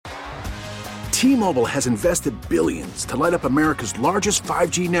T-Mobile has invested billions to light up America's largest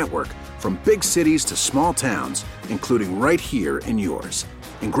 5G network, from big cities to small towns, including right here in yours.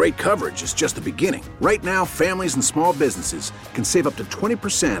 And great coverage is just the beginning. Right now, families and small businesses can save up to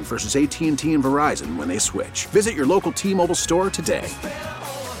 20% versus AT&T and Verizon when they switch. Visit your local T-Mobile store today.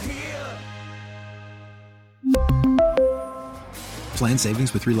 Plan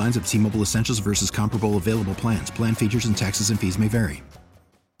savings with 3 lines of T-Mobile Essentials versus comparable available plans. Plan features and taxes and fees may vary.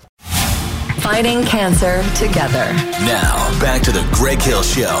 Fighting cancer together. Now, back to the Greg Hill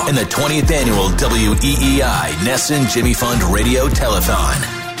Show and the 20th annual WEEI Nesson Jimmy Fund Radio Telethon.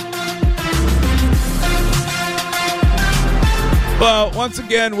 Well, once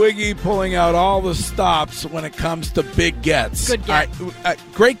again, Wiggy pulling out all the stops when it comes to big gets. Good get.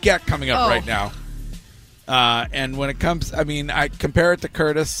 Great get coming up right now. And when it comes, I compare it to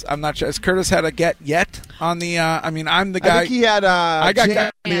Curtis. I'm not sure. Has Curtis had a get yet on the? I'm the guy. I think he had. I got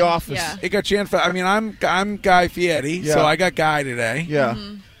Jan in the office. Yeah. He got Jan. I'm Guy Fieri, so I got Guy today. Yeah,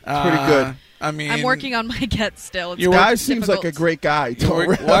 it's pretty good. I'm working on my get still. Guy seems like a great guy.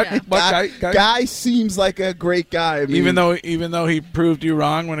 What Guy seems like a great guy. Even though he proved you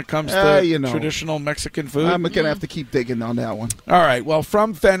wrong when it comes to traditional Mexican food. I'm gonna have to keep digging on that one. All right. Well,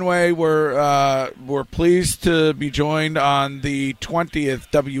 from Fenway, we're pleased to be joined on the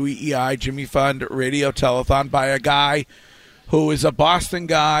 20th WEEI Jimmy Fund Radio Telethon by a guy who is a Boston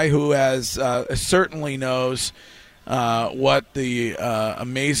guy who has certainly knows what the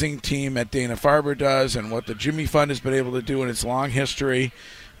amazing team at Dana-Farber does and what the Jimmy Fund has been able to do in its long history.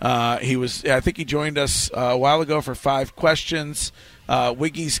 I think he joined us a while ago for 5 questions.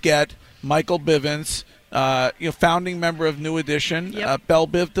 Wiggy's get Michael Bivens, founding member of New Edition, Belle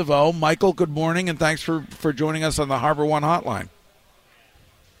Biv DeVoe. Michael, good morning, and thanks for joining us on the Harbor One Hotline.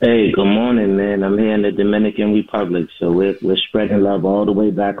 Hey, good morning, man. I'm here in the Dominican Republic, so we're spreading love all the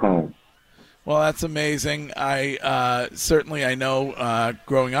way back home. Well, that's amazing. I know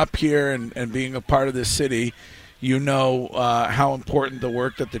growing up here and being a part of this city, you know how important the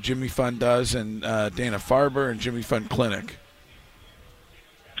work that the Jimmy Fund does and Dana-Farber and Jimmy Fund Clinic.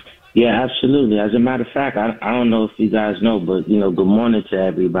 Yeah, absolutely. As a matter of fact, I don't know if you guys know, but, good morning to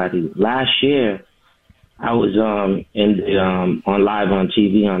everybody. Last year, I was on live on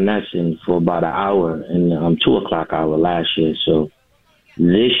TV on Nesson for about an hour, and 2 o'clock hour last year, so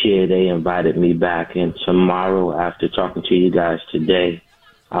this year, they invited me back, and tomorrow, after talking to you guys today,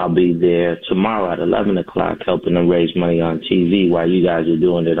 I'll be there tomorrow at 11 o'clock helping them raise money on TV while you guys are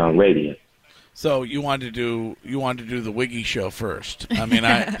doing it on radio. So you wanted to do the Wiggy show first.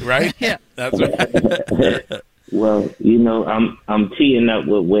 Right? Yeah. That's right. Well, I'm teeing up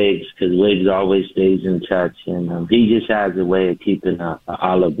with Wiggs because Wiggs always stays in touch, and he just has a way of keeping an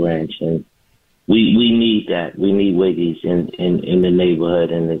olive branch, and we need that. We need Wiggies in the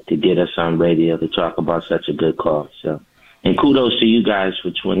neighborhood and to get us on radio to talk about such a good cause. So, and kudos to you guys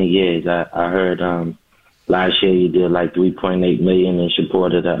for 20 years. I heard last year you did like $3.8 million in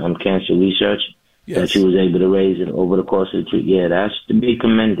support of the cancer research that you was able to raise it over the course of 2 years. That's to be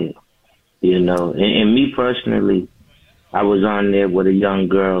commended. And me personally, I was on there with a young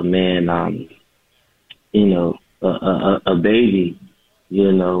girl, man. A baby.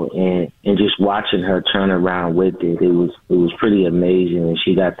 And just watching her turn around with it was pretty amazing. And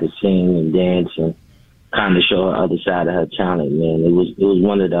she got to sing and dance and kind of show her other side of her talent, man. It was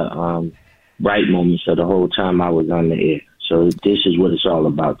one of the bright moments of the whole time I was on the air. So this is what it's all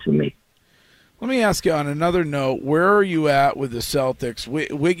about to me. Let me ask you on another note, where are you at with the Celtics?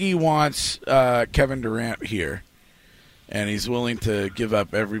 Wiggy wants Kevin Durant here, and he's willing to give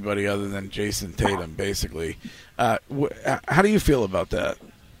up everybody other than Jason Tatum, basically. How do you feel about that?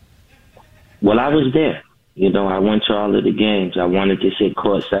 Well, I was there. I went to all of the games. I wanted to sit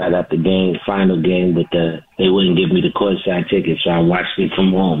courtside at the final game, but they wouldn't give me the courtside ticket, so I watched it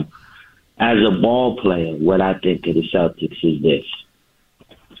from home. As a ball player, what I think of the Celtics is this.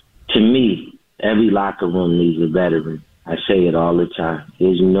 To me, every locker room needs a veteran. I say it all the time.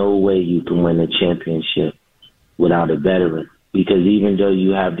 There's no way you can win a championship without a veteran, because even though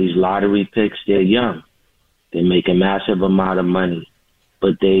you have these lottery picks, they're young. They make a massive amount of money,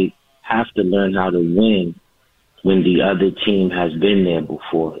 but they have to learn how to win when the other team has been there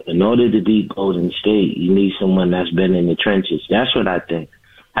before. In order to beat Golden State, you need someone that's been in the trenches. That's what I think.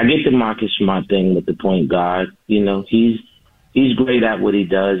 I get the Marcus Smart thing with the point guard. He's great at what he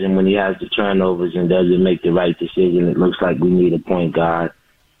does, and when he has the turnovers and doesn't make the right decision, it looks like we need a point guard.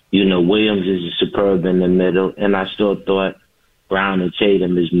 Williams is superb in the middle, and I still thought Brown and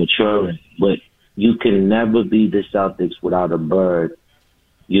Tatum is maturing, but you can never be the Celtics without a Bird,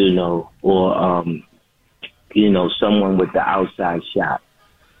 or someone with the outside shot.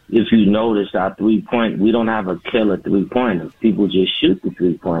 if you notice our 3-point, we don't have a killer 3-pointer. People just shoot the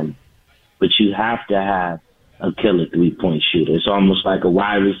 3-pointer. But you have to have a killer 3-point shooter. It's almost like a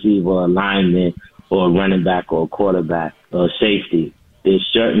wide receiver, or a lineman, or a running back, or a quarterback, or a safety. There's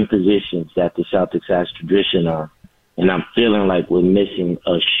certain positions that the Celtics has tradition on, and I'm feeling like we're missing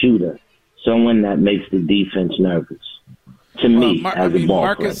a shooter, someone that makes the defense nervous. To me, as a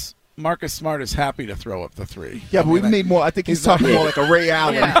ball player. Marcus Smart is happy to throw up the 3. Yeah, but we need more. I think he's talking more like a Ray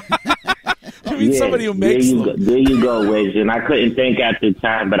Allen. I mean, somebody who makes them. There you go, Wiz. And I couldn't think at the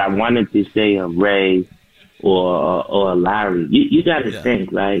time, but I wanted to say a Ray or a Larry. You got to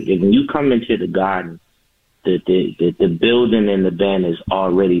think, right? When you come into the Garden, the building and the banners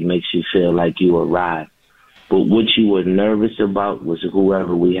already makes you feel like you arrived. But what you were nervous about was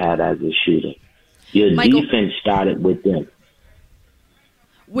whoever we had as a shooter. Your defense started with them.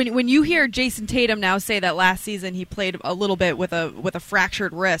 When you hear Jason Tatum now say that last season he played a little bit with a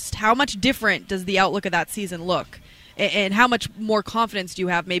fractured wrist, how much different does the outlook of that season look? And how much more confidence do you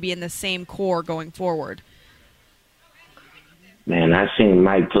have maybe in the same core going forward? Man, I've seen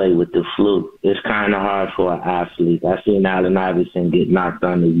Mike play with the flu. It's kind of hard for an athlete. I've seen Allen Iverson get knocked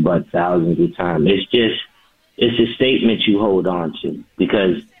on his butt thousands of times. It's a statement you hold on to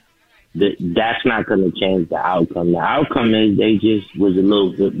because that's not going to change the outcome. The outcome is they just was a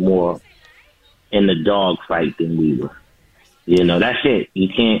little bit more in the dog fight than we were. That's it. You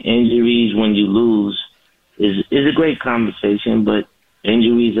can't. Injuries when you lose is a great conversation, but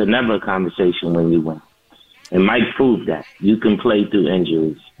injuries are never a conversation when you win. And Mike proved that. You can play through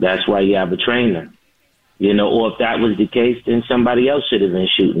injuries. That's why you have a trainer. Or if that was the case, then somebody else should have been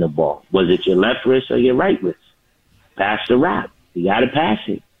shooting the ball. Was it your left wrist or your right wrist? Pass the rock. You got to pass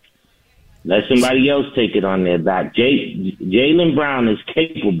it. Let somebody else take it on their back. Jaylen Brown is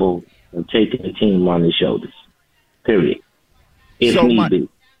capable of taking the team on his shoulders. Period. If need be.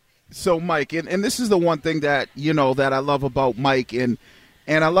 So, Mike, and this is the one thing that, that I love about Mike and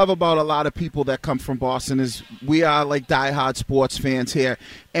I love about a lot of people that come from Boston is we are like diehard sports fans here.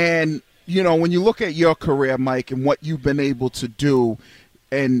 And, when you look at your career, Mike, and what you've been able to do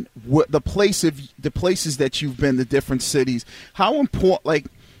and the places that you've been, the different cities, how important,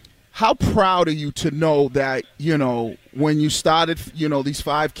 how proud are you to know that, when you started, these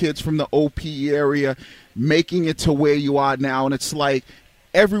 5 kids from the OP area, making it to where you are now, and it's like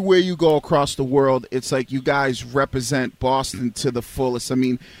everywhere you go across the world, it's like you guys represent Boston to the fullest. I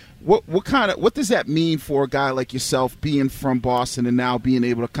mean, what does that mean for a guy like yourself being from Boston and now being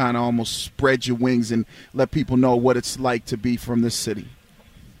able to kind of almost spread your wings and let people know what it's like to be from this city?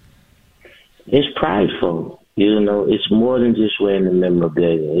 It's prideful. It's more than just wearing the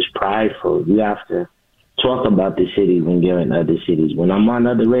memorabilia. It's prideful. You have to talk about the city when you're in other cities. When I'm on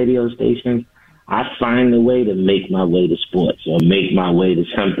other radio stations, I find a way to make my way to sports or make my way to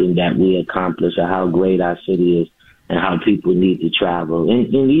something that we accomplish or how great our city is and how people need to travel. And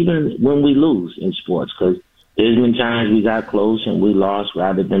even when we lose in sports, because there's been times we got close and we lost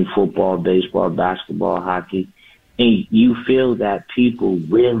rather than football, baseball, basketball, hockey. And you feel that people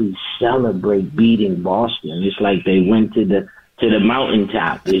really celebrate beating Boston. It's like they went to the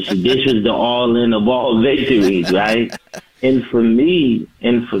mountaintop. This was the all-in of all victories, right? And for me,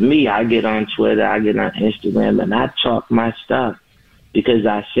 I get on Twitter, I get on Instagram, and I talk my stuff because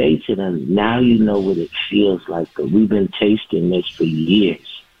I say to them, now you know what it feels like. We've been tasting this for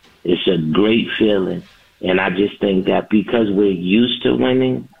years. It's a great feeling. And I just think that because we're used to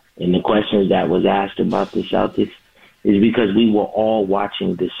winning, and the questions that was asked about the Celtics, is because we were all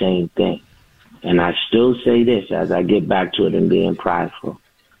watching the same thing. And I still say this as I get back to it and being prideful.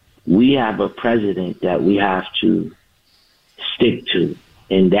 We have a president that we have to stick to,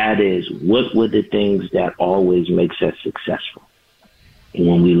 and that is what were the things that always makes us successful. And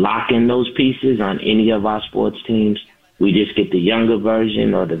when we lock in those pieces on any of our sports teams, we just get the younger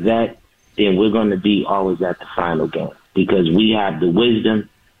version or the vet, then we're going to be always at the final game because we have the wisdom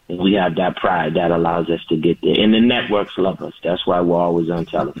and we have that pride that allows us to get there. And the networks love us. That's why we're always on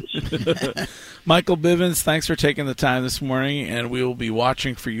television. Michael Bivens, thanks for taking the time this morning, and we will be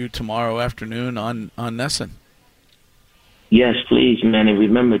watching for you tomorrow afternoon on NESN. Yes, please, man. And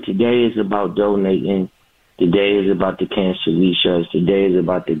remember, today is about donating. Today is about the cancer research. Today is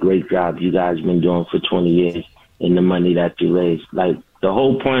about the great job you guys have been doing for 20 years and the money that you raised. Like, the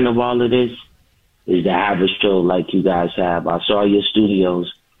whole point of all of this is to have a show like you guys have. I saw your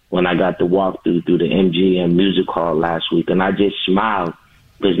studios when I got the walkthrough through the MGM Music Hall last week, and I just smiled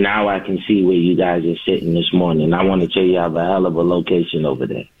because now I can see where you guys are sitting this morning. I want to tell you I have a hell of a location over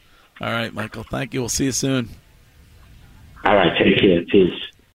there. All right, Michael. Thank you. We'll see you soon. All right. Take care. Peace.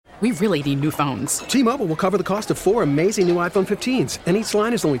 We really need new phones. T-Mobile will cover the cost of 4 amazing new iPhone 15s, and each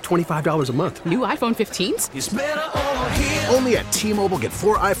line is only $25 a month. New iPhone 15s? It's better over here. Only at T-Mobile, get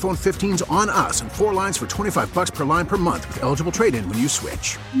 4 iPhone 15s on us and 4 lines for $25 per line per month with eligible trade-in when you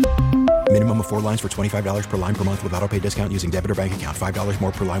switch. Minimum of 4 lines for $25 per line per month with autopay discount using debit or bank account. $5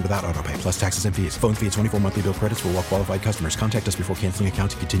 more per line without autopay, plus taxes and fees. Phone fee at 24 monthly bill credits for well-qualified customers. Contact us before canceling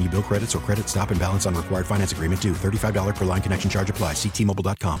account to continue bill credits or credit stop and balance on required finance agreement due. $35 per line connection charge applies. See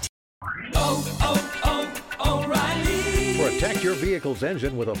T-Mobile.com. O'Reilly. Protect your vehicle's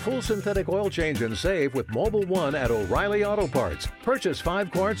engine with a full synthetic oil change and save with Mobil 1 at O'Reilly Auto Parts. Purchase 5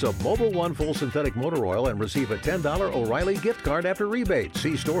 quarts of Mobil 1 full synthetic motor oil and receive a $10 O'Reilly gift card after rebate.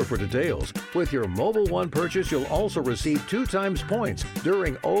 See store for details. With your Mobil 1 purchase, you'll also receive 2 times points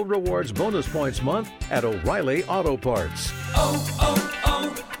during O Rewards Bonus Points Month at O'Reilly Auto Parts.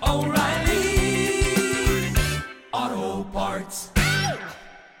 O'Reilly Auto Parts.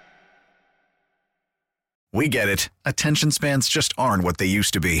 We get it. Attention spans just aren't what they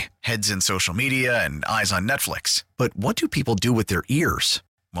used to be. Heads in social media and eyes on Netflix. But what do people do with their ears?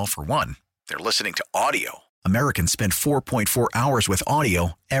 Well, for one, they're listening to audio. Americans spend 4.4 hours with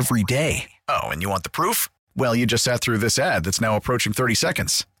audio every day. Oh, and you want the proof? Well, you just sat through this ad that's now approaching 30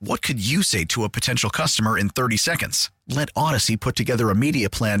 seconds. What could you say to a potential customer in 30 seconds? Let Odyssey put together a media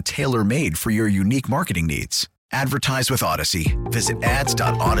plan tailor-made for your unique marketing needs. Advertise with Odyssey. Visit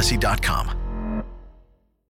ads.odyssey.com.